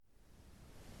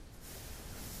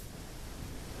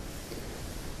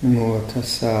Namo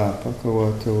tassa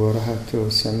bhagavato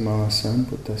arahato samma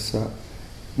sambuddhassa.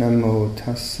 Namo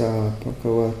tassa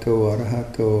bhagavato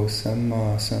arahato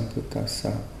samma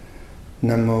sambuddhassa.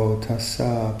 Namo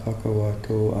tassa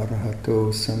bhagavato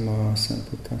arahato samma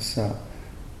sambuddhassa.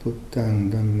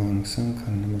 Buddhang dhammang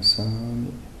sanghang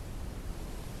namasami.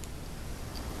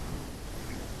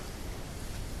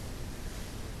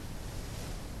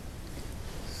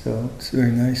 So it's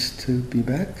very nice to be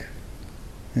back,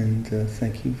 and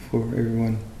thank you for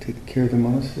everyone taking care of the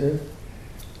monastery.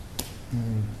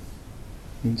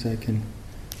 Means I can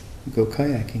go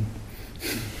kayaking.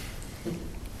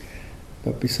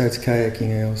 But besides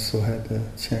kayaking, I also had the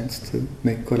chance to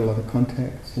make quite a lot of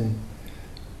contacts in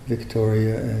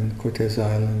Victoria and Cortes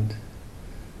Island,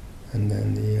 and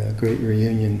then the great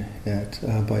reunion at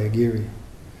Abhayagiri,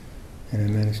 and I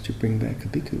managed to bring back a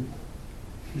bhikkhu.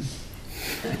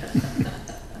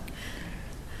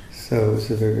 So it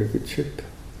was a very, very good trip.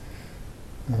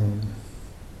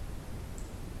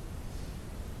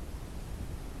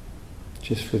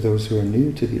 Just for those who are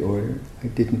new to the order, I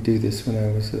didn't do this when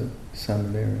I was a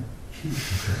samanera.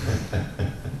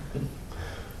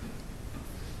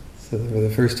 So for the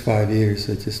first 5 years,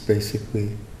 I just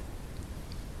basically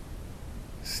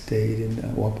stayed in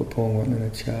Wampopong,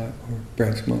 Wat-Nanachat, or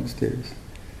branch monasteries.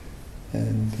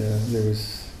 And there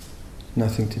was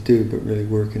nothing to do but really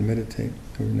work and meditate.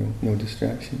 There were no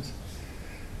distractions.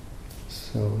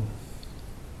 So,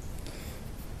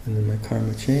 and then my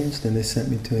karma changed, and they sent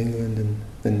me to England, and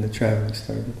then the traveling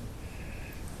started.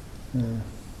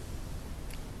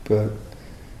 But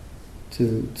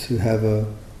to have a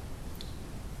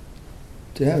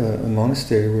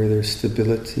monastery where there's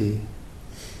stability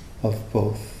of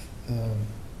both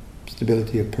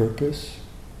stability of purpose,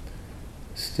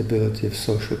 stability of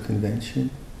social convention,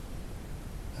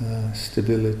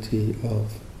 stability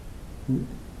of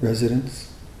residence.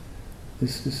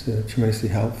 This is tremendously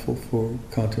helpful for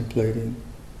contemplating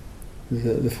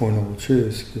the Four Noble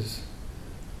Truths, because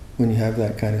when you have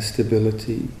that kind of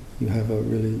stability, you have a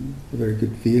very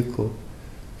good vehicle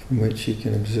from which you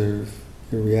can observe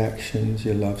your reactions,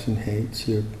 your loves and hates,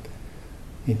 your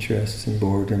interests and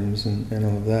boredoms, and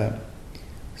all of that.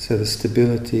 So the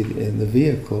stability in the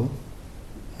vehicle,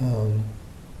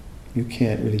 you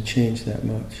can't really change that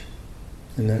much,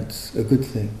 and that's a good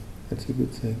thing. That's a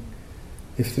good thing.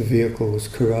 If the vehicle was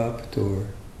corrupt or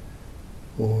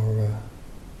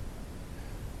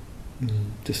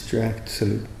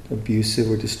abusive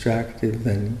or distracted,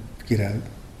 then get out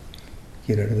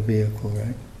of the vehicle,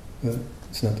 right? But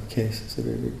it's not the case. It's a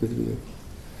very, very good vehicle.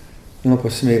 Lama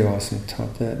Sumedho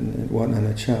taught that in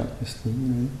Wat-Nanachat.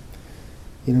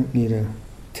 You don't need a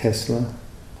Tesla.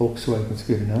 Volkswagen's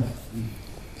good enough.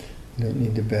 You don't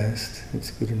need the best.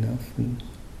 It's good enough, and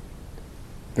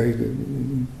very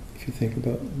good if you think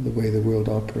about the way the world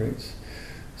operates.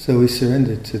 So we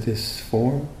surrendered to this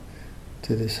form,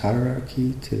 to this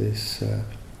hierarchy, to this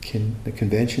the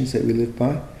conventions that we live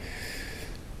by.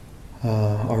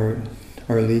 Our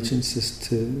allegiance is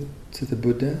to the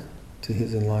Buddha, to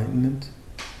his enlightenment,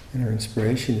 and our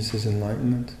inspiration is his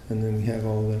enlightenment. And then we have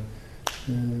all the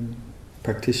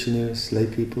practitioners, lay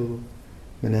people,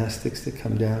 monastics that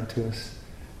come down to us,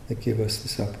 that give us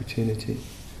this opportunity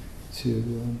to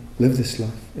live this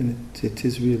life. And it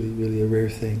is really, really a rare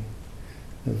thing,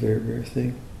 a very rare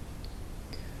thing.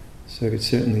 So I could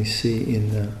certainly see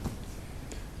in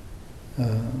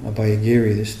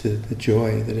Abhayagiri the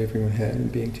joy that everyone had in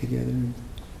being together and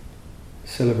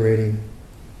celebrating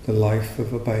the life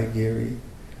of Abhayagiri,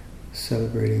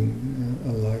 celebrating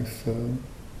a life, the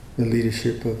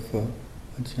leadership of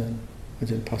Ajahn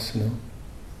Pasanno.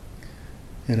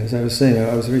 And as I was saying,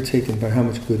 I was very taken by how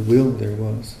much goodwill there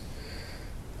was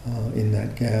in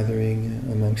that gathering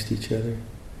amongst each other.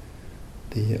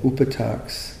 The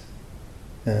Upataks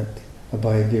at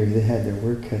Abhayagiri, they had their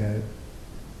work cut out,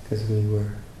 because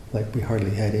we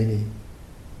hardly had any.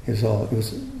 It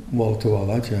was wall-to-wall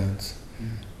ajahns.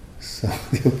 So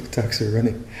the Upataks are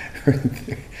running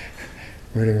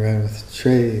around with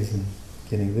trays and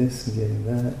getting this and getting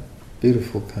that.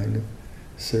 Beautiful kind of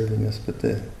serving us, but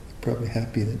they're probably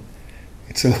happy that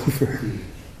it's over.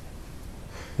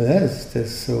 But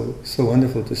that's so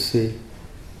wonderful to see.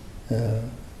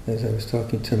 As I was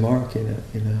talking to Mark, in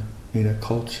a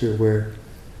culture where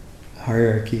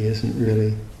hierarchy isn't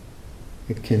really,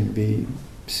 it can be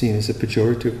seen as a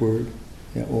pejorative word,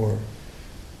 or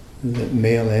that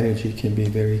male energy can be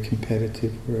very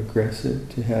competitive or aggressive.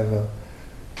 To have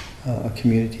a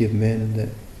community of men that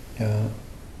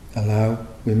allow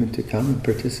women to come and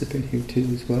participate here too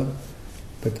as well,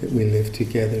 but that we live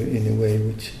together in a way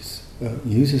which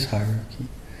uses hierarchy,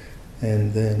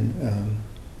 and then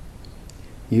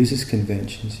uses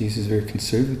conventions, uses very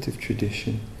conservative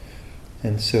tradition,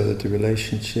 and so that the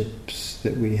relationships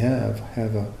that we have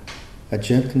a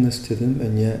gentleness to them,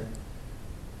 and yet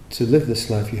to live this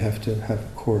life you have to have a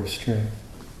core of strength.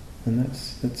 And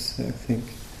that's I think,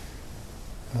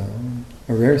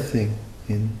 a rare thing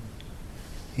in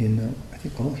I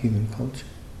think all human culture.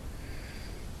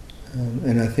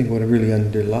 And I think what really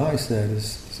underlies that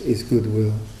is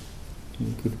goodwill.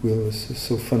 And goodwill is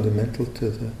so fundamental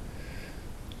to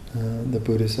the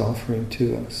Buddha's offering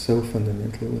to us, so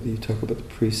fundamental. Whether you talk about the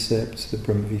precepts, the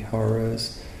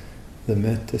Brahmaviharas, the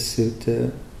Metta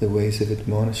Sutta, the ways of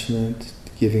admonishment,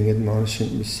 giving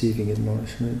admonishment, receiving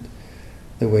admonishment,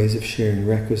 the ways of sharing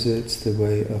requisites, the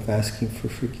way of asking for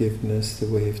forgiveness, the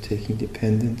way of taking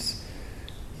dependence.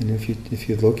 You know, if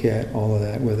you look at all of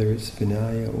that, whether it's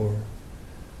Vinaya or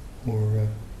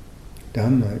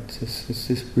Dhamma, it's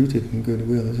just rooted in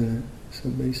goodwill, isn't it? So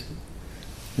basic.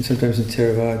 And sometimes in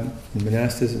Theravada, in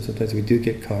monasticism, sometimes we do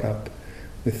get caught up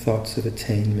with thoughts of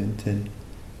attainment and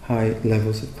high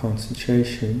levels of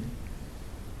concentration,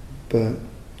 but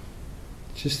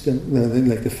just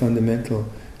like the fundamental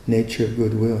nature of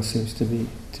goodwill seems to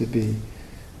be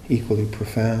equally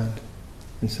profound,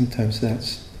 and sometimes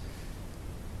that's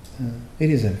it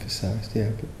is emphasized,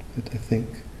 yeah. But I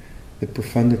think the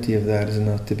profundity of that is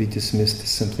not to be dismissed as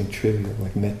something trivial,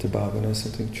 like metta bhavana,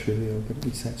 something trivial, but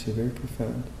it's actually very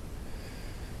profound.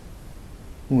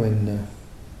 When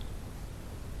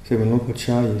Lumpur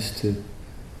Cha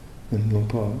when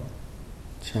Lumpur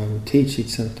Cha would teach, he'd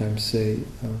sometimes say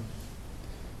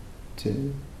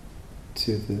to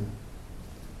the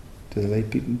lay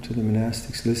people, to the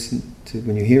monastics, listen to,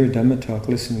 when you hear a Dhamma talk,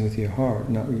 listen with your heart,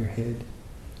 not with your head.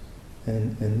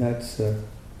 And that's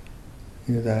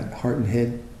that heart and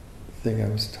head thing I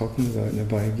was talking about in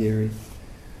Abhayagiri.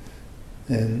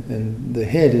 And the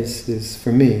head is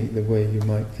for me the way you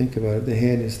might think about it. The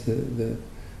head is the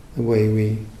way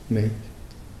we make,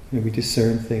 we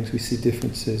discern things, we see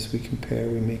differences, we compare,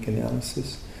 we make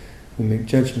analysis, we make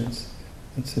judgments.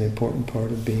 That's an important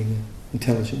part of being an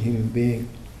intelligent human being.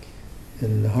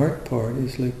 And the heart part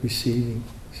is like receiving.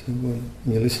 So when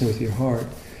you listen with your heart,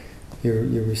 you're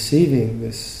receiving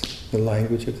the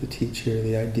language of the teacher,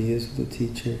 the ideas of the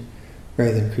teacher,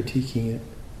 rather than critiquing it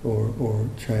or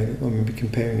trying to, or maybe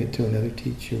comparing it to another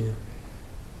teacher, or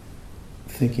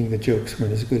thinking the jokes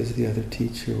weren't as good as the other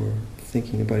teacher, or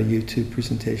thinking about a YouTube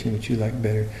presentation which you like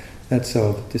better. That's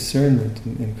all discernment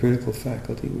and critical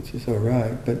faculty, which is all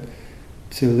right, but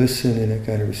to listen in a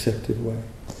kind of receptive way,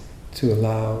 to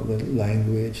allow the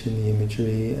language and the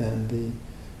imagery and the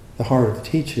heart of the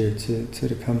teacher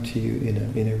to come to you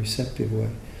in a receptive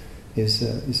way is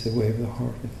a way of the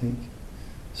heart, I think.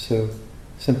 So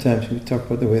sometimes we talk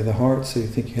about the way of the heart, so you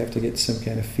think you have to get some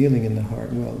kind of feeling in the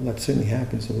heart. Well, that certainly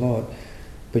happens a lot,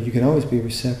 but you can always be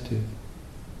receptive.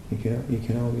 You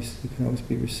can always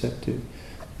be receptive,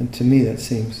 and to me that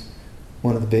seems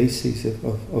one of the bases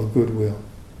of goodwill,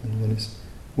 and one is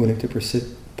willing to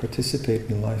participate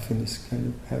in life and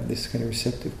have this kind of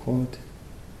receptive quality.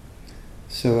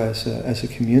 So as a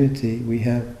community, we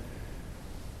have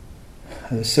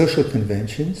social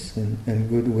conventions, and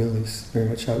goodwill is very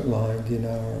much outlined in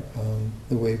our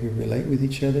the way we relate with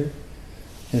each other.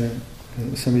 And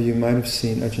some of you might have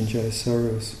seen Ajahn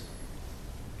Jayaswaru's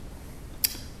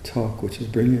talk, which is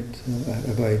brilliant, at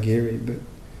Abhayagiri, but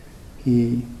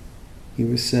he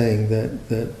was saying that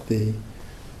the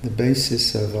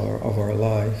basis of our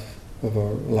life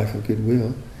of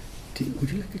goodwill.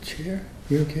 Would you like a chair?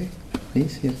 You okay?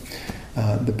 Please, yeah.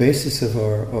 The basis of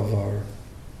our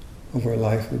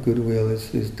life of goodwill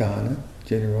is dana,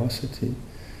 generosity,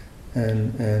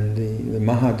 and the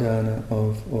mahadana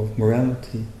of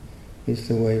morality is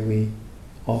the way we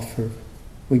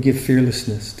give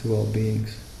fearlessness to all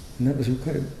beings. And that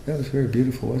was very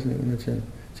beautiful, wasn't it, when Ajahn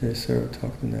Jayaswara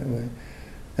talked in that way.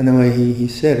 And the way he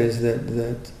said is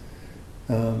that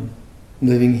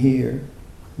living here,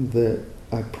 that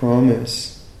I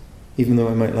promise, even though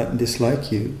I might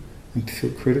dislike you and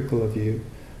feel critical of you,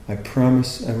 I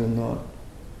promise I will not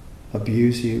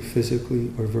abuse you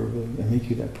physically or verbally. I make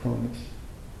you that promise.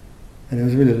 And it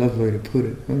was a really lovely way to put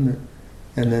it, wasn't it?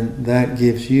 And then that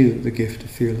gives you the gift of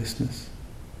fearlessness,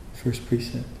 first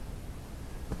precept.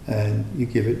 And you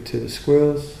give it to the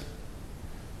squirrels.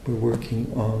 We're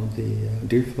working on the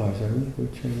deer flies, aren't we?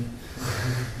 Which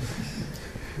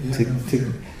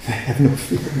I have no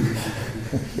fear.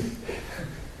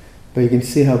 But you can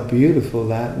see how beautiful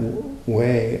that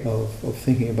way of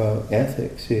thinking about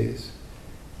ethics is,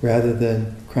 rather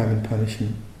than crime and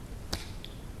punishment.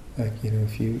 Like,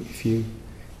 if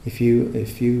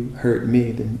you hurt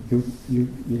me, then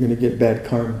you're going to get bad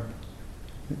karma.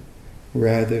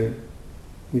 rather,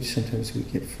 which sometimes we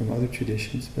get from other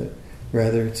traditions, but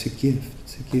rather it's a gift.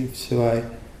 It's a gift. So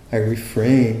I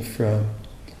refrain from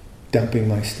dumping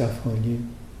my stuff on you.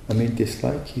 I may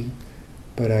dislike you,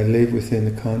 but I live within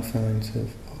the confines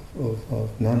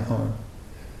of non-harm.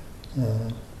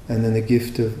 And then the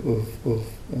gift of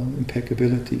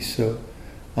impeccability. So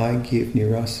I give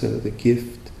Nirasa the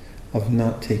gift of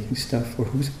not taking stuff. Or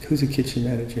who's a kitchen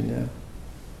manager now?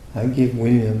 I give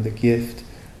William the gift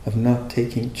of not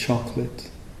taking chocolate,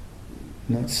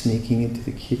 not sneaking into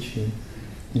the kitchen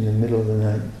in the middle of the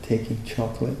night taking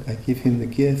chocolate. I give him the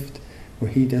gift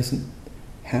where he doesn't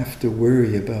have to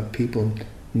worry about people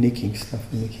nicking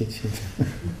stuff in the kitchen.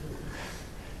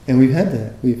 And we've had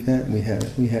that. We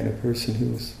had a person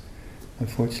who was,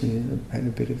 unfortunately, had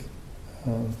a bit of,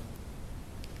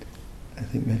 I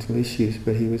think, mental issues,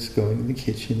 but he was going in the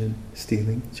kitchen and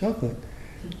stealing chocolate,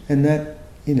 and that,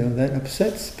 that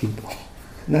upsets people.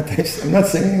 I'm not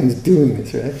saying anyone's doing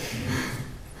this, right?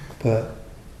 But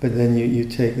then you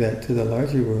take that to the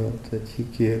larger world, that you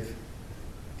give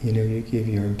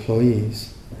your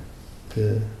employees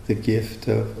the gift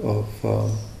of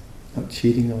not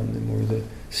cheating on them, or the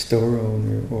store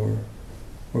owner, or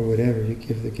whatever. You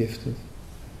give the gift of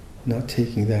not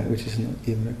taking that which is not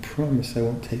given. I promise I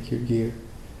won't take your gear.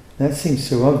 That seems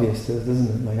so obvious, doesn't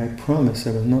it? Like, I promise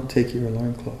I will not take your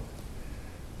alarm clock.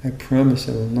 I promise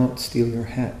I will not steal your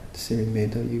hat,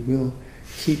 Sirimedo. You will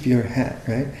keep your hat,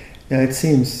 right? Now it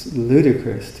seems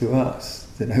ludicrous to us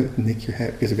that I would nick your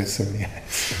hat because I've got so many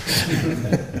hats.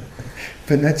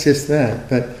 But not just that,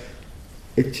 but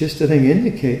it just, I think,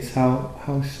 indicates how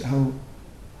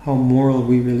moral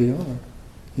we really are.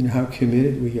 How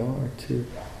committed we are to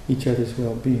each other's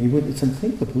well-being. It's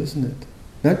unthinkable, isn't it?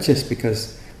 Not just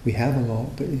because we have a law,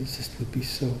 but it just would be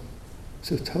so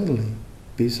totally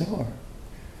bizarre.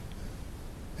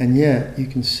 And yet, you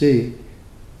can see,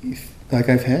 like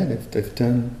I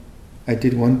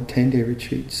did one 10-day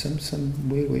retreat some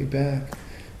way back,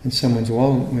 and someone's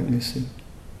wallet went missing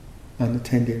on the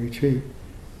 10-day retreat.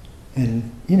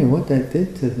 And you know what that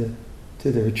did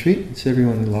to the retreat? It's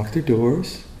everyone locked their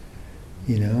doors,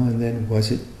 and then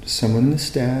was it someone in the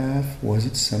staff? Was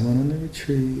it someone on the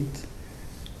retreat?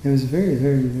 It was very,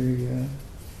 very, very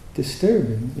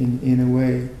disturbing in a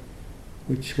way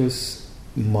which was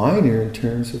minor in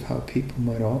terms of how people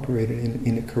might operate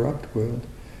in a corrupt world.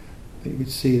 But you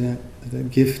could see that the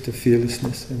gift of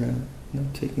fearlessness around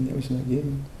not taking that was not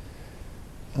given.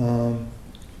 And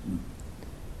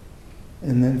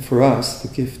then for us, the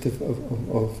gift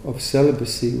of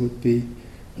celibacy would be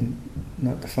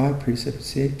not the 5 precepts,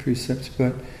 it's the 8 precepts.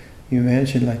 But you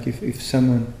imagine, like, if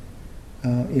someone,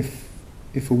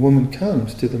 if a woman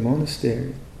comes to the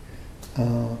monastery,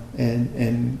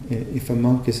 and if a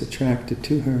monk is attracted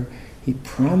to her, he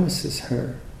promises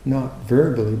her, not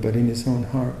verbally but in his own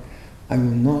heart, I will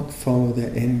not follow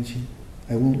that energy.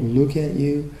 I won't look at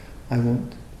you. I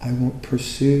won't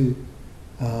pursue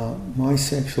my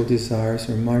sexual desires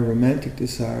or my romantic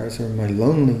desires or my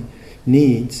lonely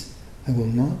needs. I will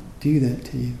not do that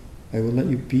to you. I will let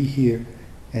you be here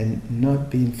and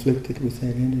not be inflicted with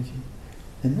that energy.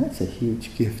 And that's a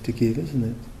huge gift to give, isn't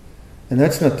it? And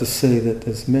that's not to say that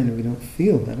as men we don't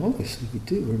feel that. Obviously we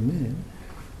do, we're men.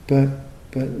 But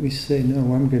we say,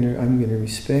 no, I'm gonna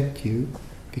respect you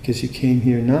because you came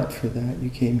here not for that. You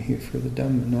came here for the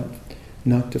Dhamma,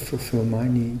 not to fulfill my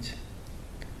needs.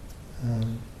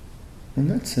 And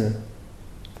that's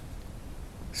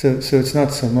so it's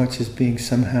not so much as being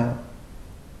somehow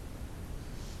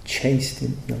chaste,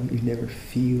 you never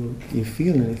feel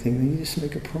anything, then you just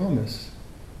make a promise.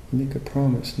 You make a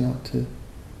promise not to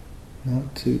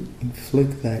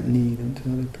inflict that need onto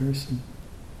another person.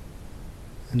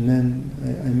 And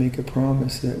then I make a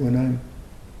promise that when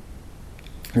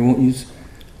I won't use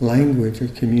language or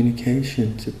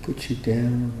communication to put you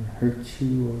down or hurt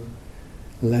you or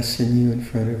lessen you in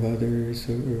front of others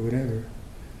or whatever.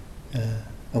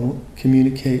 I won't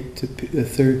communicate to a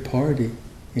third party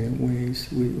in ways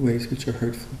which are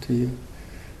hurtful to you.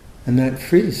 And that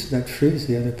frees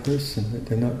the other person, that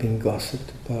they're not being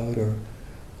gossiped about,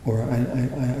 or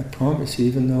I promise you,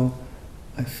 even though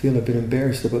I feel a bit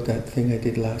embarrassed about that thing I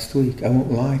did last week, I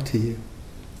won't lie to you.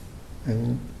 I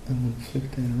won't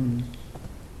inflict that on you.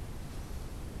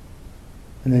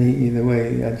 And then either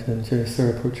way, Ajahn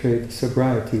Jayasura portrayed the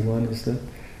sobriety one is that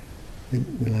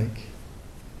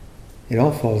it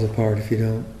all falls apart if you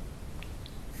don't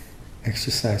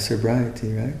exercise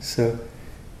sobriety, right? So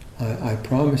I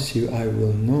promise you I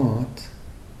will not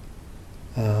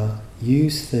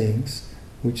use things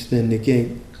which then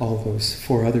negate all those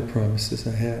 4 other promises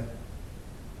I have.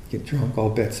 Get drunk, all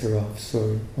bets are off,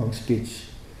 sorry, wrong speech.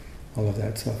 all of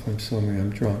that's off. I'm sorry,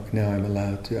 I'm drunk. Now I'm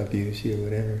allowed to abuse you,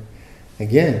 whatever.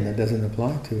 Again, that doesn't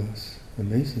apply to us.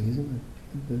 Amazing, isn't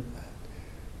it?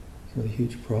 Really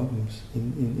huge problems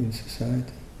in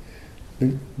society.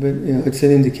 But it's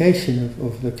an indication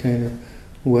of the kind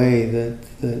of way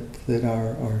that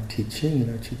our teaching and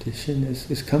our tradition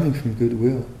is coming from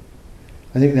goodwill.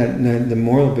 I think that the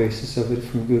moral basis of it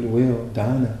from goodwill,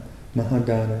 dana,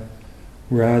 mahadana,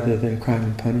 rather than crime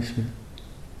and punishment,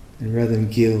 and rather than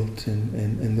guilt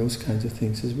and those kinds of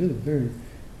things, is really very,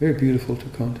 very beautiful to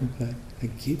contemplate. I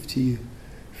give to you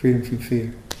freedom from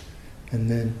fear, and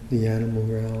then the animal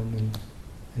realm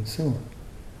and so on.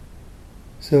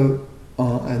 So,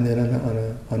 and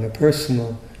then on a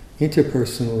personal,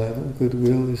 interpersonal level,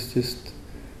 goodwill is just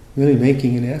really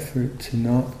making an effort to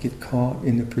not get caught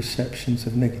in the perceptions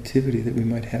of negativity that we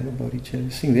might have about each other.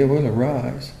 Seeing they will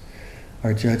arise,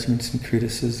 our judgments and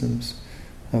criticisms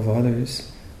of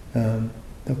others,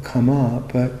 they'll come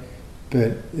up, but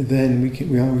then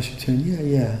we always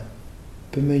return,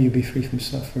 but may you be free from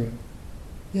suffering.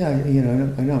 Yeah,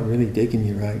 I'm not really digging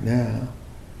you right now,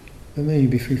 but may you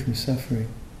be free from suffering.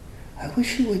 I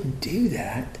wish you wouldn't do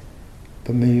that,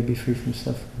 but may you be free from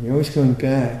suffering. You're always going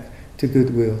back to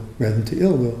goodwill rather than to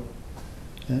ill will.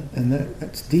 And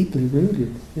that's deeply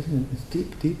rooted, isn't it? It's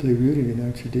deeply rooted in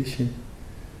our tradition.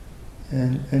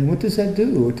 And what does that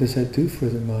do? What does that do for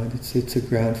the mind? It's a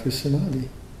ground for samadhi,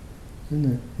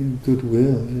 isn't it?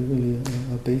 Goodwill is really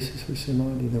a basis for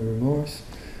samadhi, the remorse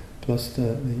plus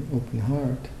the open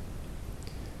heart.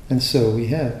 And so we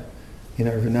have, in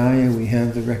our Vinaya, we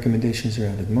have the recommendations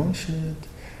around admonishment,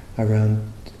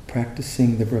 around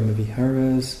practicing the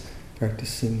Brahmaviharas,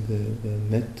 practicing the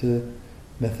metta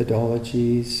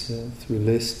methodologies through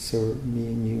lists or me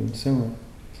and you and so on.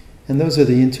 And those are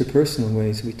the interpersonal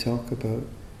ways we talk about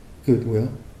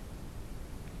goodwill.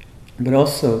 But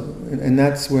also, and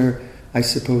that's where, I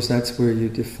suppose that's where you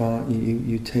define,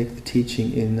 you take the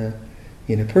teaching in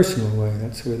a personal way.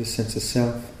 That's where the sense of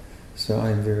self. So I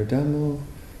am Viradhammo,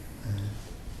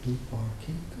 you are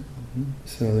king.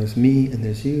 So there's me and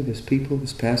there's you, there's people,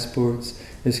 there's passports,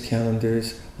 there's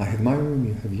calendars. I have my room,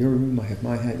 you have your room, I have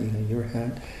my hat, you have your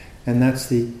hat. And that's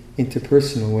the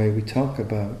interpersonal way we talk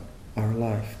about our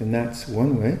life. And that's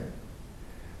one way.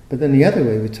 But then the other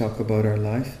way we talk about our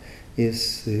life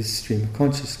is stream of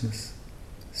consciousness.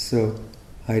 So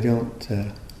I don't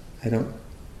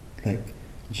like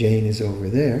Jane is over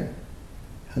there.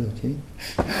 Hello, Jane.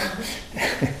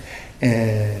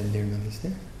 And Nirmal is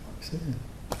there.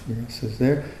 Nirmal is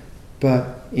there.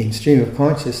 But in stream of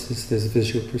consciousness, there's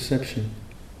visual perception,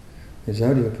 there's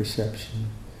audio perception,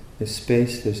 there's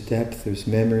space, there's depth, there's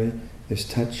memory, there's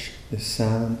touch, there's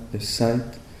sound, there's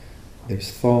sight, there's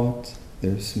thought,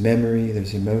 there's memory,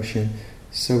 there's emotion.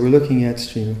 So we're looking at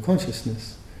stream of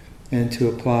consciousness. And to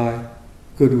apply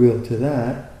goodwill to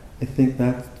that, I think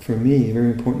that, for me,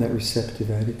 very important, that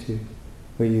receptive attitude,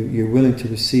 where you're willing to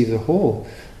receive the whole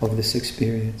of this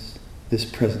experience, this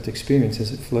present experience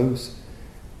as it flows,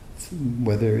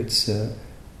 whether it's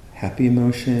happy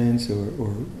emotions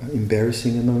or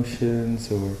embarrassing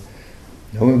emotions or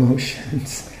no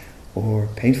emotions or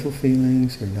painful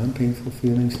feelings or non-painful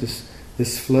feelings.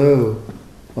 This flow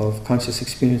of conscious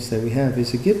experience that we have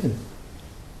is a given.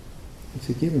 It's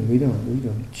a given. We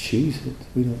don't choose it.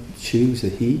 We don't choose the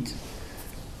heat.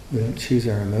 We don't choose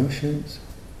our emotions.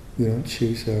 We don't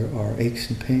choose our aches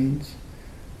and pains,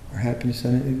 our happiness.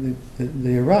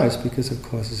 They arise because of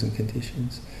causes and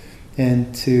conditions.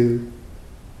 And to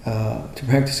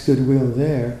practice goodwill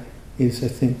there is, I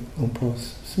think,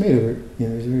 Ompos Smedavert,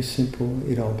 is very simple.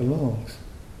 It all belongs,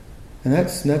 and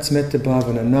that's metta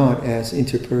bhavana, not as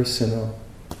interpersonal,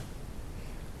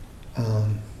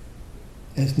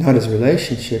 as not as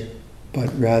relationship, but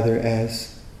rather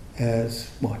as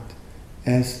what?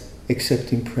 As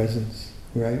accepting presence.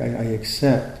 Right? I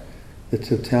accept the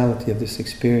totality of this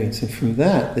experience, and from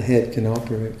that the head can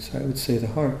operate. So I would say the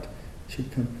heart should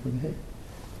come from the head.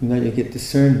 From that you get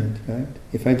discernment, right?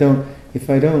 If I don't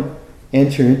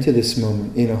enter into this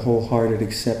moment in a wholehearted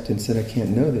acceptance, then I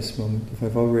can't know this moment. If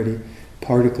I've already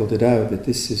particled it out, that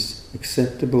this is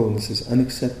acceptable and this is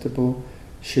unacceptable,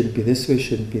 shouldn't be this way,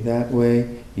 shouldn't be that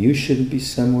way, you shouldn't be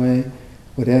some way,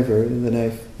 whatever, then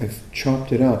I've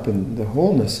chopped it up, and the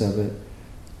wholeness of it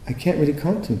I can't really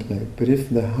contemplate. But if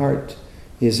the heart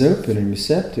is open and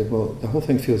receptive, well, the whole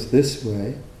thing feels this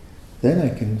way, then I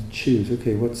can choose,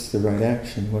 okay, what's the right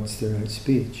action, what's the right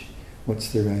speech,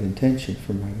 what's the right intention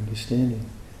from right understanding.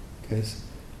 Because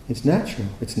it's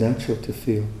natural to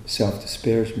feel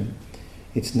self-disparagement.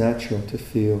 It's natural to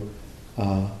feel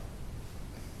love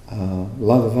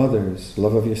of others,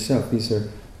 love of yourself. These are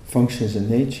functions in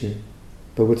nature.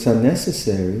 But what's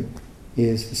unnecessary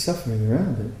is the suffering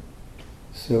around it.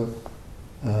 So,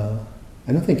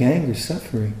 I don't think anger is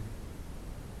suffering.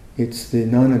 It's the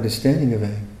non-understanding of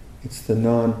anger. It's the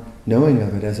non-knowing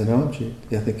of it as an object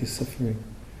that I think is suffering.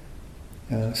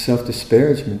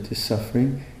 Self-disparagement is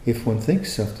suffering if one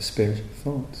thinks self-disparaging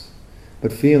thoughts.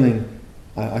 But feeling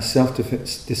a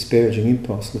self-disparaging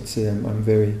impulse, let's say I'm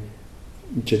very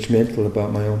judgmental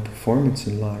about my own performance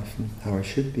in life and how I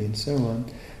should be and so on,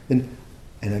 and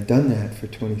I've done that for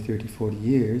 20, 30, 40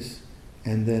 years,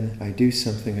 and then I do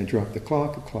something, I drop the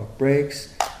clock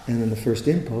breaks, and then the first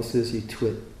impulse is you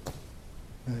twit.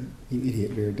 Right? You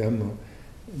idiot, you're a dumbo.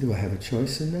 Do I have a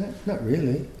choice in that? Not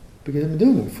really, because I've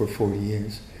been doing it for 40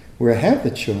 years. Where I have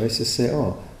the choice is say,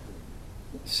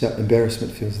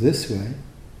 embarrassment feels this way,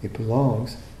 it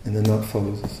belongs, and then not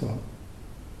follow the thought.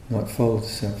 Not follow the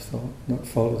self-thought, not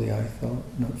follow the I-thought,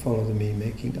 not follow the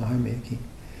me-making, I-making.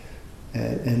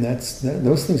 And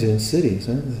those things are insidious,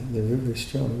 aren't they? They're very, very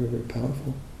strong, very, very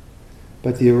powerful.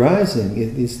 But the arising,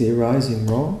 is the arising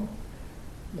wrong?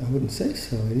 I wouldn't say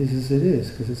so. It is as it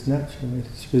is, because it's natural.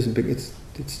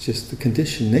 It's just the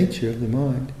conditioned nature of the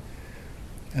mind.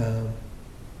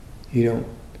 You don't.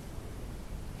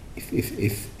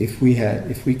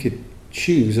 If we could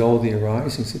choose all the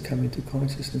arisings that come into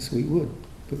consciousness, we would,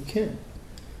 but we can't.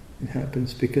 It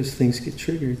happens because things get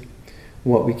triggered.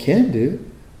 What we can do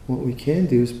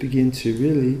is begin to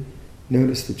really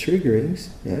notice the triggerings,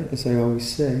 yeah, as I always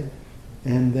say,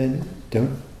 and then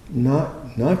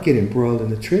not get embroiled in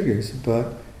the triggers,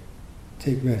 but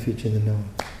take refuge in the knowing.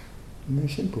 Very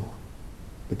simple,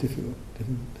 but difficult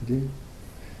to do.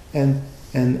 And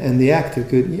the act of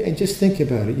good, and just think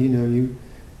about it,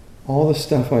 all the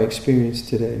stuff I experienced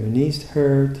today, my knees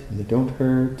hurt, and they don't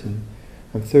hurt, and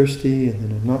I'm thirsty, and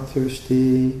then I'm not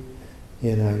thirsty,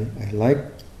 and I like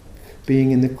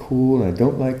being in the cool, and I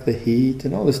don't like the heat,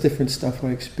 and all this different stuff I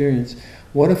experience.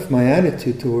 What if my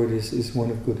attitude toward it is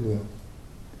one of goodwill?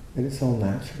 And it's all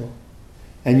natural.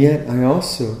 And yet I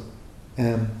also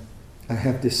I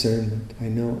have discernment. I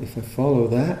know if I follow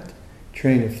that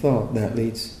train of thought, that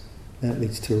leads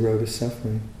to a road of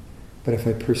suffering. But if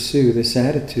I pursue this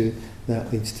attitude,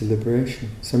 that leads to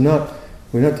liberation. So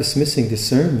we're not dismissing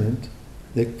discernment,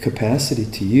 the capacity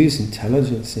to use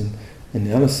intelligence and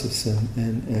analysis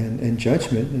and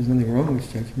judgment. There's nothing wrong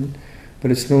with judgment.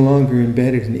 But it's no longer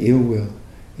embedded in ill will.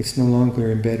 It's no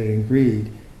longer embedded in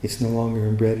greed. It's no longer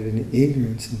embedded in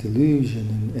ignorance and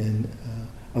delusion and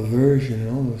aversion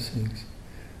and all those things.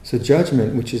 So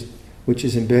judgment, which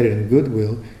is embedded in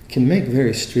goodwill, can make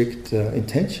very strict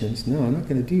intentions. No, I'm not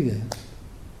going to do that.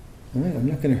 All right? I'm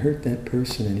not going to hurt that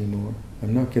person anymore.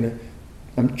 I'm going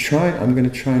to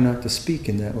try not to speak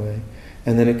in that way.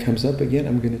 And then it comes up again,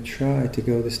 I'm going to try to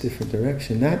go this different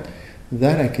direction. That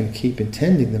I can keep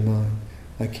intending the mind.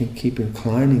 I can keep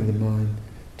inclining the mind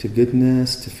to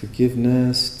goodness, to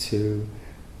forgiveness, to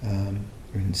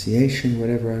renunciation,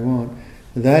 whatever I want.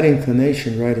 That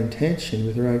inclination, right intention,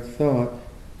 with right thought,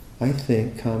 I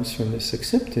think comes from this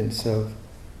acceptance of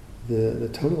the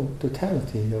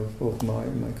totality of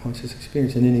my conscious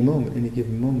experience in any moment, any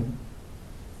given moment.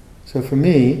 So for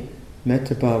me,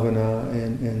 metta bhavana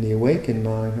and the awakened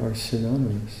mind are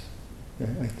synonymous.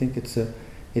 I think it's a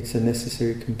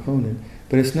necessary component,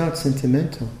 but it's not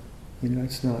sentimental.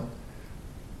 It's not.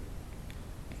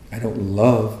 I don't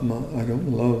love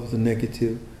the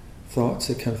negative thoughts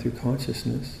that come through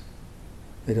consciousness.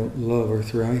 I don't love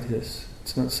arthritis.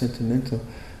 It's not sentimental,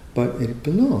 but it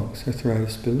belongs.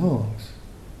 Arthritis belongs.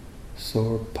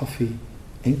 Sore, puffy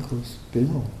ankles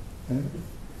belong.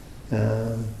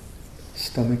 Right?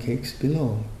 Stomach aches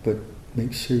belong, but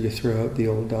make sure you throw out the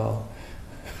old doll.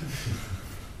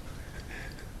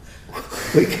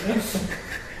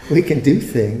 We can do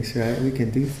things, right? We can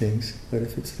do things, but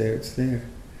if it's there, it's there.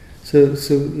 So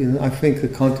I think the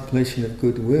contemplation of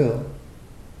goodwill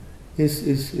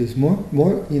is more.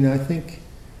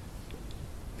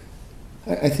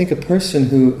 I think a person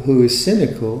who is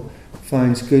cynical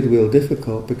finds goodwill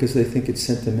difficult because they think it's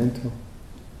sentimental.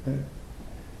 Right?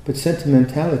 But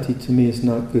sentimentality to me is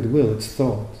not goodwill, it's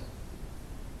thought.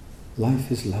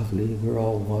 Life is lovely, we're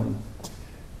all one.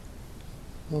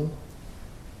 Well,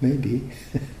 maybe.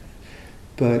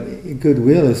 But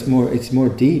goodwill is more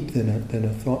deep than a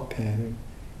thought pattern.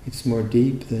 It's more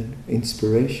deep than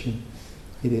inspiration.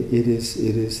 It is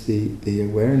the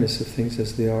awareness of things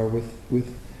as they are with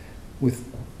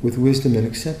wisdom and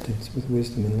acceptance, with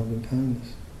wisdom and loving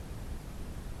kindness.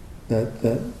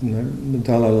 The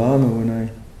Dalai Lama, when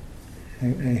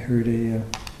I heard a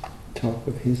talk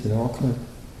of his in Auckland,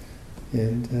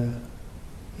 and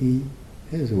it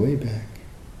was way back.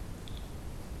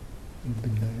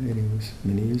 It was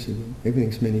many years ago.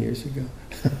 Everything's many years ago.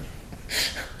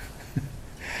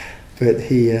 But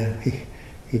he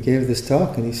gave this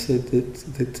talk and he said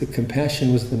that the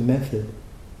compassion was the method.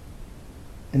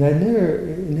 And I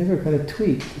never kind of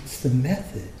tweaked. It's the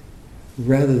method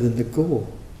rather than the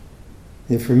goal.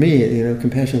 And for me,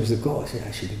 compassion was the goal. I said,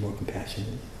 I should be more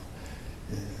compassionate.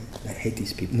 I hate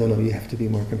these people. No, you have to be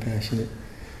more compassionate.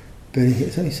 But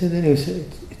so he said anyway, it's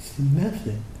the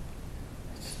method.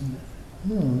 It's the method.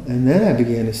 Oh. And then I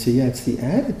began to see, it's the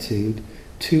attitude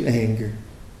to anger.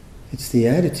 It's the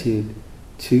attitude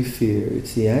to fear.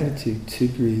 It's the attitude to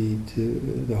greed, to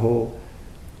the whole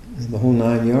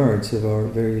 9 yards of our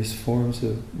various forms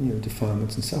of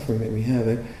defilements and suffering that we have.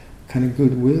 A kind of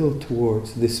goodwill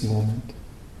towards this moment.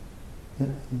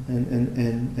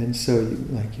 And so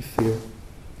you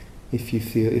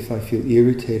feel, if I feel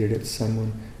irritated at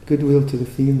someone, goodwill to the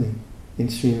feeling in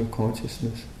stream of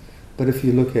consciousness. But if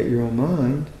you look at your own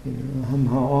mind,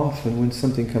 how often when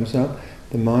something comes up,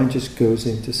 the mind just goes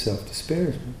into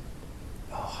self-disparagement.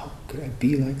 Oh, how could I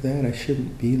be like that? I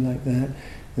shouldn't be like that.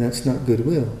 And that's not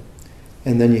goodwill.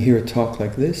 And then you hear a talk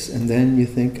like this, and then you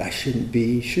think, I shouldn't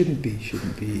be.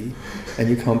 And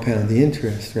you compound the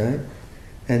interest, right?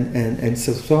 And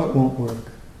so thought won't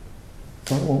work.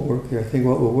 Thought won't work here. I think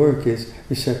what will work is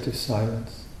receptive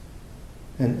silence.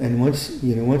 And once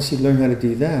you learn how to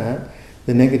do that,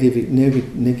 the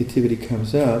negativity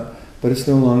comes up, but it's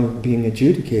no longer being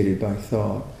adjudicated by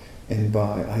thought and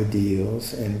by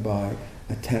ideals and by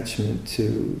attachment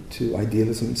to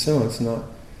idealism and so on. It's not,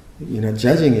 you're not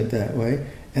judging it that way.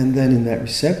 And then in that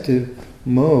receptive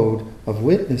mode of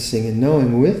witnessing and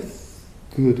knowing with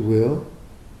goodwill,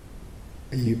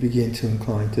 you begin to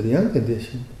incline to the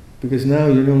unconditioned. Because now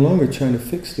you're no longer trying to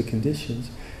fix the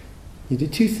conditions. You do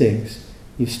two things.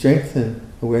 You strengthen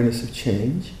awareness of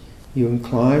change, you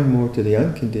incline more to the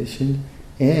unconditioned,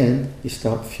 and you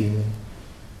stop fueling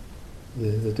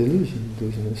the delusion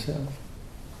of self.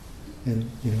 And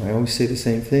I always say the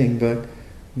same thing, but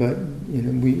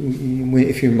we,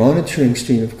 if you're monitoring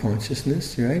stream of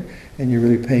consciousness, right, and you're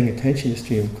really paying attention to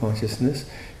stream of consciousness,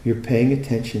 you're paying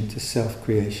attention to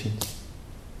self-creations.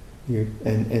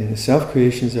 And the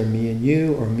self-creations are me and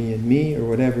you, or me and me, or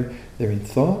whatever. They're in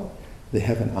thought. They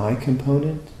have an I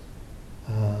component.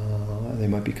 They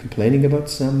might be complaining about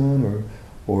someone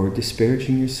or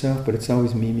disparaging yourself, but it's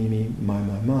always me,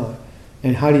 my.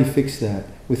 And how do you fix that?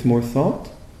 With more thought?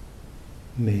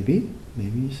 Maybe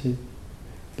you say.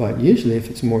 But usually if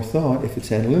it's more thought, if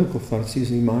it's analytical thought, it's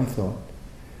usually my thought.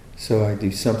 So I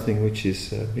do something which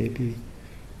is maybe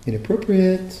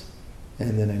inappropriate,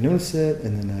 and then I notice it,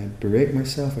 and then I berate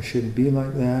myself, I shouldn't be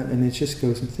like that, and it just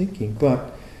goes in thinking.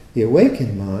 But the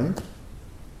awakened mind,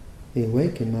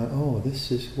 oh,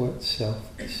 this is what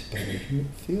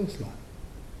self-disparagement feels like,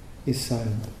 is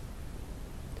silent.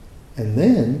 And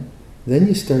then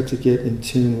you start to get in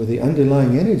tune with the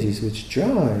underlying energies which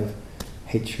drive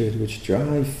hatred, which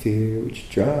drive fear, which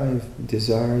drive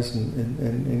desires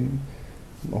and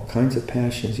all kinds of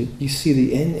passions. You see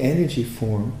the energy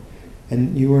form,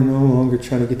 and you are no longer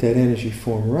trying to get that energy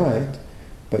form right,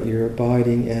 but you're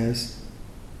abiding as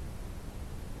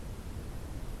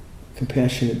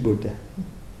compassionate Buddha,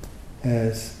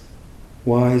 as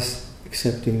wise,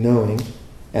 accepting, knowing,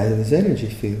 as this energy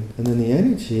field. And then the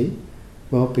energy,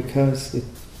 well, because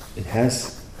it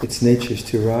has its natures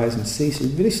to arise and cease, you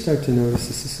really start to notice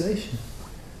the cessation.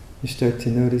 You start to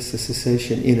notice the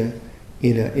cessation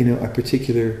in a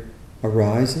particular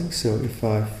arising. So if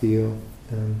I feel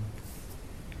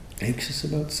anxious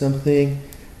about something,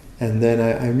 and then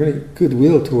I'm really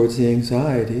goodwill towards the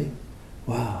anxiety.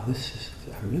 Wow,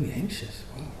 I'm really anxious.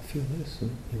 Wow, I feel this.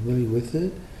 And you're really with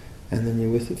it, and then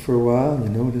you're with it for a while, and you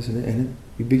know it isn't, and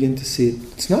you begin to see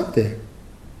it's not there.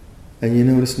 And you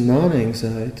notice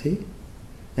non-anxiety,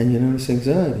 and you notice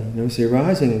anxiety. You notice the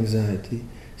arising anxiety,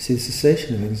 see the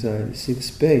cessation of anxiety, see the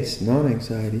space,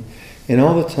 non-anxiety. And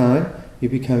all the time,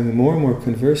 you're becoming more and more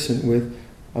conversant with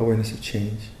awareness of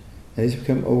change. And as you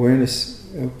become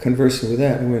conversant with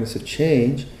that, awareness of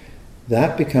change,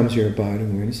 that becomes your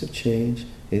abiding awareness of change.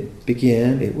 It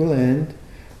began, it will end.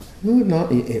 No,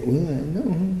 not it will end,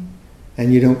 no.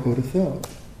 And you don't go to thought.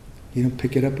 You don't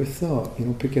pick it up with thought. You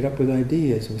don't pick it up with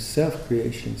ideas, with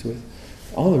self-creations, with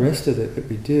all the rest of it that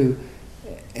we do.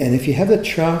 And if you have the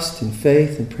trust and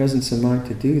faith and presence of mind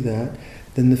to do that,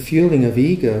 then the fueling of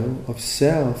ego, of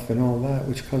self and all that,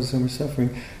 which causes so much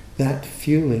suffering, that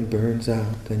fueling burns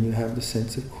out, and you have the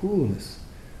sense of coolness.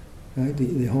 Right?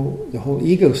 The whole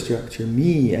ego structure,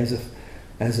 me as a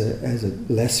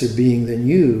lesser being than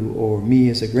you, or me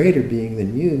as a greater being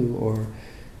than you, or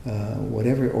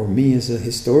whatever, or me as a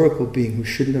historical being who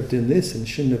shouldn't have done this and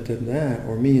shouldn't have done that,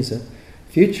 or me as a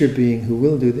future being who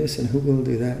will do this and who will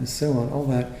do that, and so on. All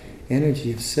that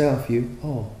energy of self,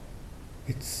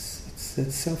 it's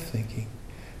that self-thinking.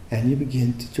 And you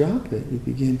begin to drop it. You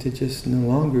begin to just no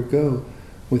longer go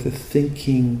with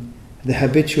the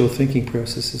habitual thinking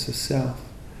processes of self.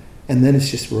 And then it's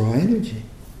just raw energy.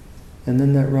 And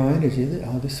then that raw energy,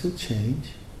 this will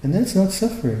change. And then it's not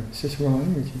suffering, it's just raw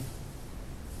energy.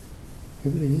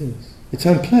 It really is. It's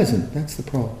unpleasant, that's the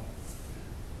problem.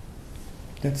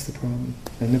 That's the problem.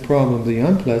 And the problem, the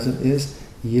unpleasant, is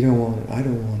you don't want it, I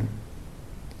don't want it.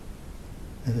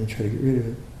 And then try to get rid of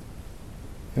it.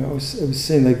 I was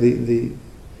saying, like,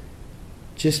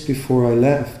 just before I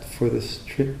left for this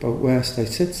trip out west, I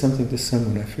said something to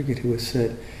someone, I forget who it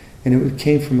said, and it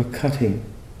came from a cutting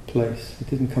place. It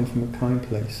didn't come from a kind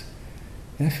place.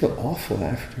 And I feel awful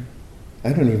after.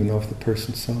 I don't even know if the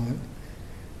person saw it.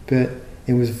 But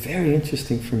it was very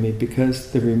interesting for me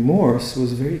because the remorse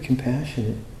was very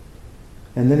compassionate.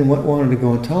 And then what wanted to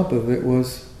go on top of it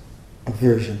was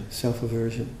aversion,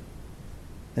 self-aversion.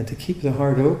 And to keep the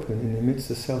heart open in the midst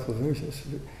of self-aversion,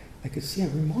 I could see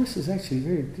remorse is actually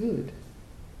very good.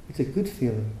 It's a good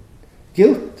feeling.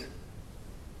 Guilt.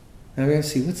 Now we got to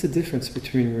see what's the difference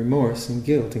between remorse and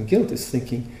guilt. And guilt is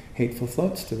thinking hateful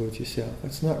thoughts towards yourself.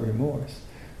 That's not remorse.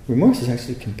 Remorse is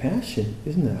actually compassion,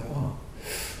 isn't it?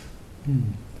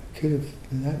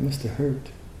 That must have hurt.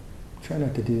 Try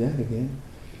not to do that again.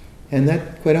 And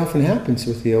that quite often happens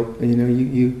with the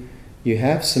open. You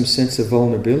have some sense of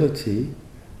vulnerability,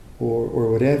 or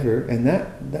whatever, and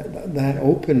that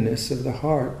openness of the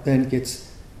heart then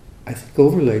gets, I think,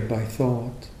 overlaid by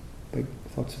thought, by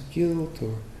thoughts of guilt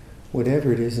or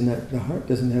whatever it is, and that the heart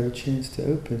doesn't have a chance to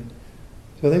open.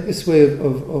 So I think this way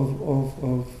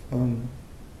of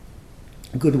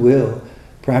goodwill,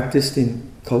 practiced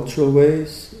in cultural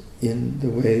ways, in the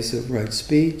ways of right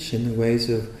speech, in the ways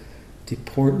of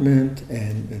deportment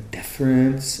and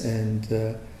deference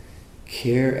and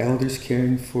care, elders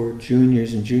caring for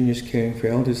juniors and juniors caring for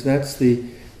elders. That's the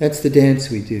dance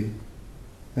we do.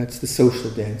 That's the social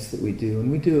dance that we do, and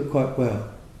we do it quite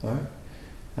well. All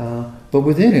right? But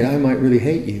within it, I might really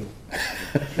hate you.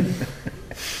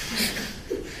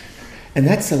 And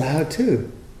that's allowed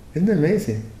too. Isn't it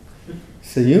amazing?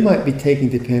 So you might be taking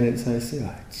dependence, and I say,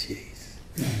 oh, jeez,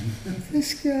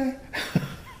 this guy.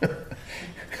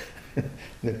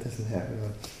 That doesn't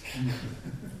happen.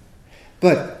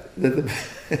 But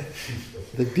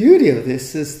the beauty of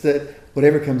this is that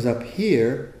whatever comes up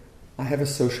here, I have a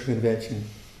social convention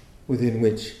within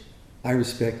which I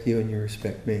respect you and you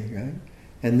respect me, right?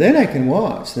 And then I can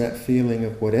watch that feeling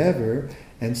of whatever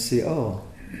and see,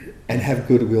 and have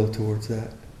goodwill towards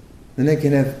that. Then I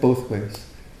can have both ways.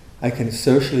 I can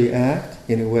socially act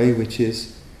in a way which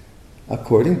is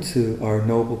according to our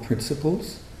noble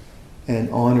principles and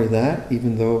honor that,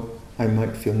 even though I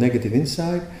might feel negative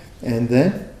inside. And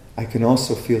then I can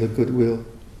also feel a goodwill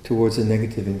towards a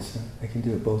negative inside. I can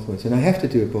do it both ways. And I have to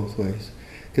do it both ways.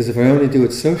 Because if I only do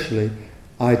it socially,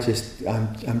 I'm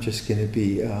just going to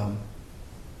be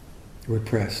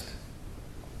repressed.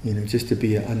 Just to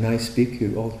be a nice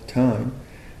bhikkhu all the time,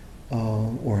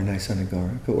 or a nice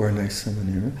anagarika, or a nice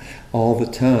samanera, all the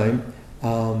time,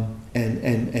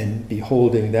 and be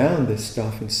holding down this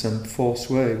stuff in some false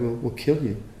way will kill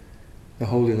you. The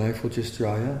holy life will just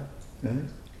dry up, right?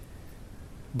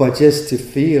 But just to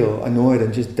feel annoyed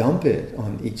and just dump it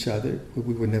on each other,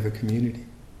 we would never community.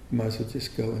 You might as well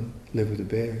just go and live with the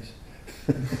bears.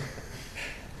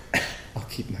 I'll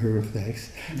keep my room,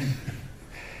 thanks.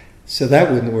 So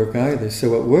that wouldn't work either.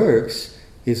 So what works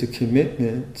is a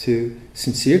commitment to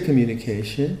sincere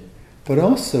communication, but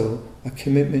also a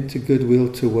commitment to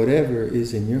goodwill to whatever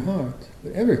is in your heart,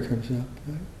 whatever comes up.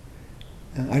 Right?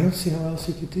 And I don't see how else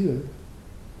you could do it.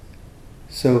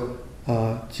 So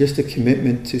just a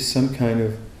commitment to some kind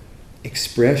of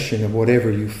expression of whatever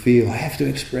you feel. I have to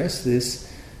express this.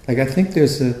 Like I think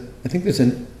there's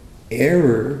an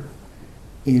error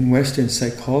in Western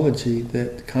psychology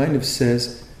that kind of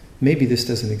says, maybe this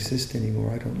doesn't exist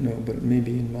anymore, I don't know, but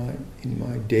maybe in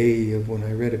my day of when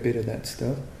I read a bit of that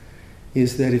stuff,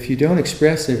 is that if you don't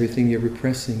express everything, you're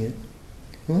repressing it.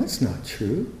 Well, that's not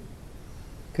true.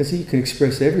 Because you can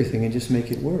express everything and just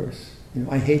make it worse.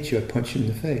 I hate you, I punch you in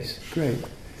the face. Great.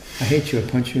 I hate you, I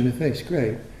punch you in the face.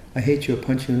 Great. I hate you, I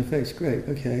punch you in the face. Great.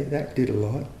 Okay, that did a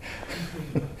lot.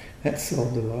 That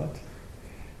solved a lot.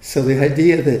 So the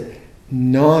idea that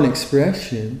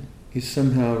non-expression is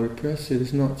somehow repressive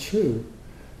is not true.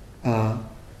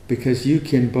 Because you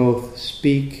can both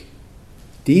speak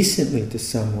decently to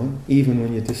someone, even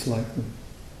when you dislike them.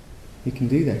 You can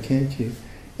do that, can't you?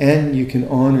 And you can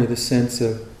honor the sense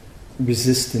of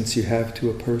resistance you have to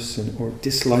a person or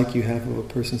dislike you have of a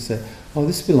person. Say, oh,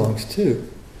 this belongs too.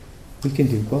 We can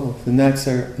do both, and that's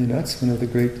that's one of the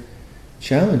great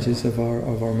challenges of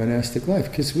our monastic life.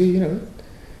 Because we,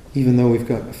 even though we've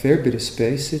got a fair bit of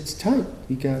space, it's tight.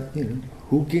 You got,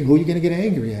 who are you going to get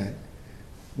angry at?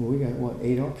 Well, we got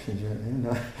 8 options right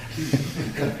now.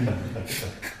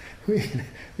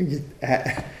 we get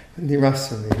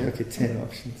Nirasana, okay, 10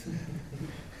 options.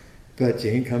 But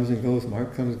Jane comes and goes,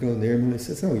 Mark comes and goes, Nirmala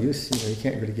says, no use, you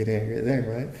can't really get angry at them,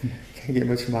 right? Can't get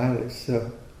much mileage.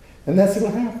 So, and that's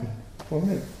what happened.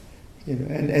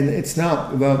 And it's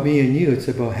not about me and you, it's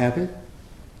about habit.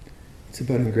 It's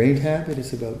about ingrained habit,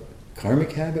 it's about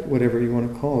karmic habit, whatever you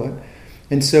want to call it.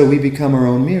 And so we become our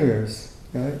own mirrors,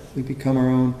 right? We become our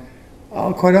own,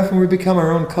 quite often we become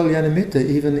our own kalyanamitta,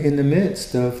 even in the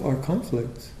midst of our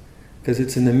conflicts. Because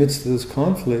it's in the midst of those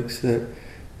conflicts that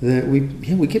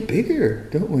we get bigger,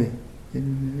 don't we?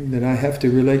 That I have to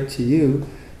relate to you,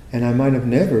 and I might have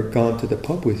never gone to the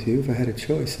pub with you if I had a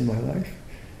choice in my life.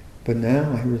 But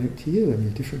now I relate to you, and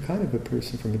you're a different kind of a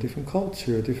person from a different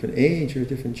culture, a different age, or a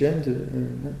different gender, or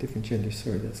not different gender,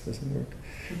 sorry, that doesn't work.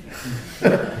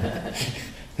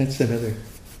 That's another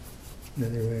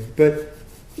way. But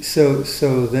so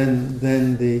then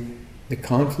the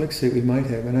conflicts that we might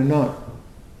have, and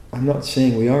I'm not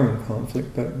saying we are in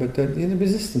conflict, but the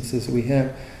resistances that we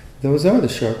have, those are the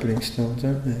sharpening stones,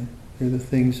 aren't they? They're the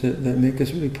things that make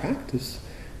us really practice.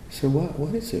 So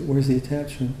what is it? Where's the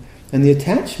attachment? And the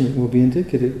attachment will be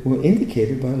indicated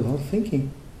by a lot of thinking.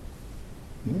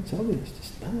 It's obvious.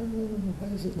 Just, why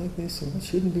is it like this? Or it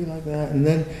shouldn't be like that. And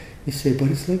then you say, but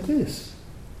it's like this.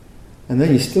 And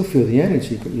then you still feel the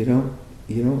energy, but you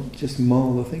don't just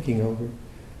mull the thinking over,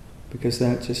 because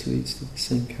that just leads to the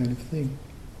same kind of thing.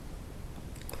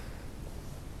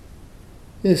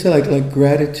 Yeah, so like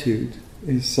gratitude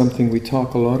is something we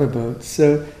talk a lot about.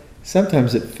 So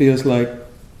sometimes it feels like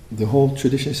the whole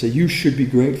tradition says you should be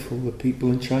grateful that people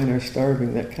in China are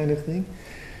starving, that kind of thing.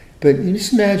 But you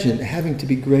just imagine having to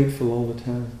be grateful all the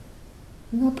time.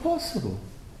 It's not possible,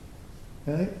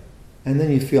 right? And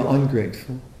then you feel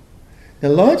ungrateful. Now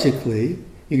logically,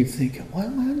 you can think, why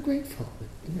am I ungrateful?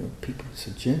 People are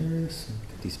so generous, and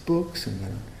got these books, and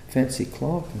got a fancy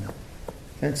clock, and a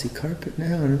fancy carpet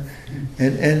now,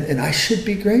 and I should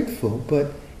be grateful.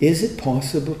 But is it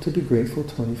possible to be grateful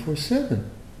 24/7?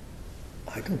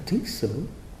 I don't think so,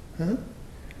 huh?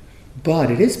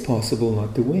 But it is possible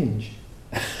not to whinge.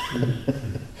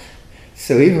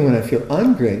 So even when I feel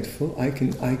ungrateful, I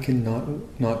can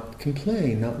not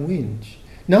complain, not whinge.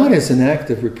 Not as an act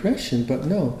of repression, but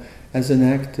no, as an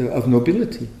act of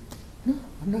nobility. No,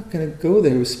 I'm not going to go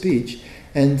there with speech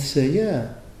and say,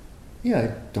 yeah,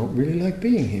 I don't really like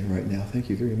being here right now, thank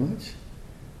you very much.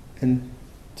 And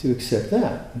to accept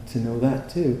that, and to know that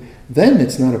too. Then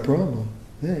it's not a problem.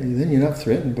 Then you're not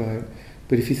threatened by it.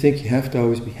 But if you think you have to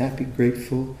always be happy,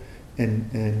 grateful,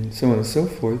 and so on and so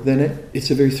forth, then it's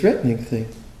a very threatening thing.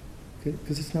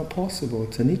 Because it's not possible,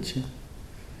 it's anicca.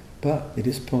 But it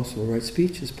is possible, right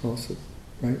speech is possible,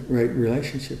 right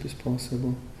relationship is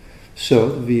possible. So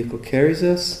the vehicle carries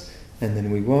us, and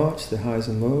then we watch the highs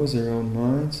and lows of our own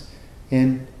minds,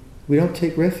 and we don't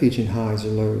take refuge in highs or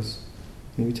lows.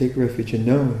 And we take refuge in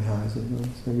knowing highs and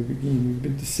lows. And we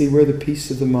begin to see where the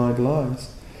peace of the mind lies.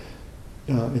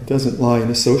 It doesn't lie in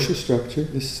a social structure.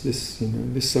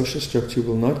 This social structure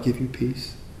will not give you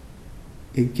peace.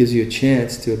 It gives you a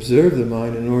chance to observe the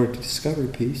mind in order to discover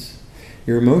peace.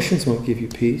 Your emotions won't give you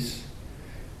peace.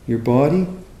 Your body,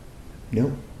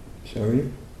 no, sorry.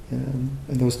 And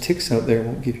those ticks out there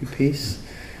won't give you peace,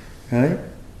 right?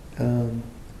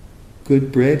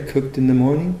 Good bread cooked in the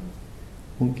morning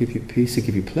won't give you peace, it'll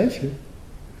give you pleasure.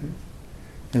 Right?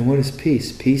 And what is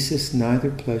peace? Peace is neither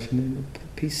pleasure,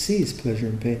 peace sees pleasure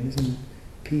and pain, isn't it?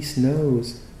 Peace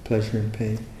knows pleasure and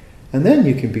pain. And then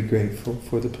you can be grateful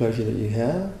for the pleasure that you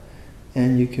have,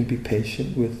 and you can be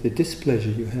patient with the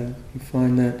displeasure you have. You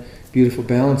find that beautiful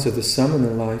balance of the samana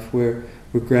life where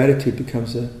gratitude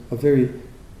becomes a very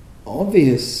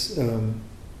obvious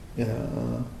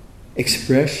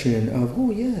expression of, oh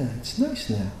yeah, it's nice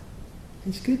now.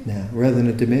 It's good now, rather than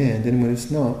a demand. And when it's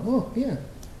not, oh yeah,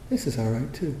 this is all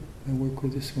right too. I work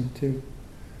with this one too.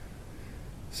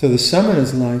 So the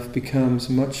samana's life becomes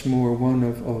much more one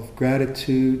of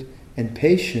gratitude and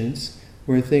patience,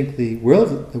 where I think the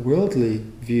worldly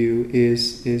view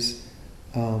is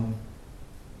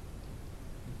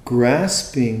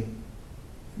grasping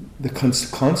the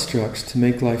constructs to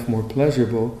make life more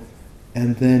pleasurable,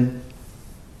 and then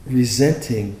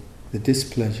resenting the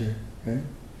displeasure, right?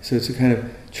 So it's a kind of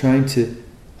trying to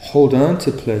hold on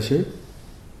to pleasure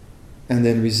and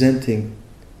then resenting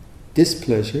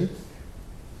displeasure,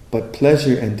 but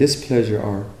pleasure and displeasure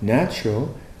are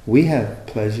natural. We have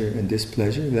pleasure and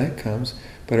displeasure, that comes,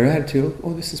 but our attitude,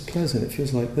 oh, this is pleasant, it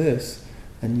feels like this,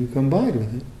 and you abide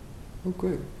with it. Oh,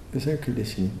 great, there's air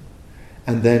conditioning.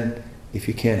 And then, if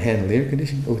you can't handle the air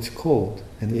conditioning, oh, it's cold,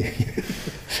 and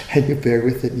and you bear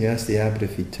with it, and you ask the abbot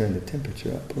if he'd turn the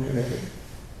temperature up, or whatever.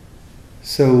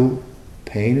 So,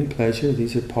 pain and pleasure,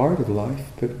 these are part of life,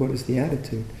 but what is the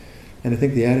attitude? And I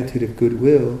think the attitude of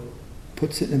goodwill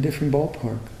puts it in a different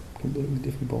ballpark, completely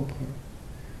different ballpark.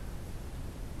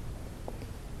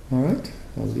 All right,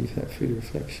 I'll leave that for your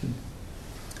reflection.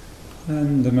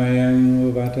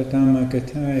 Andamayang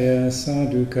uvatatammakataya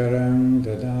sadhukarang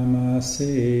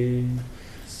dadamasi.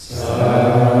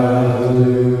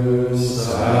 Sadhu.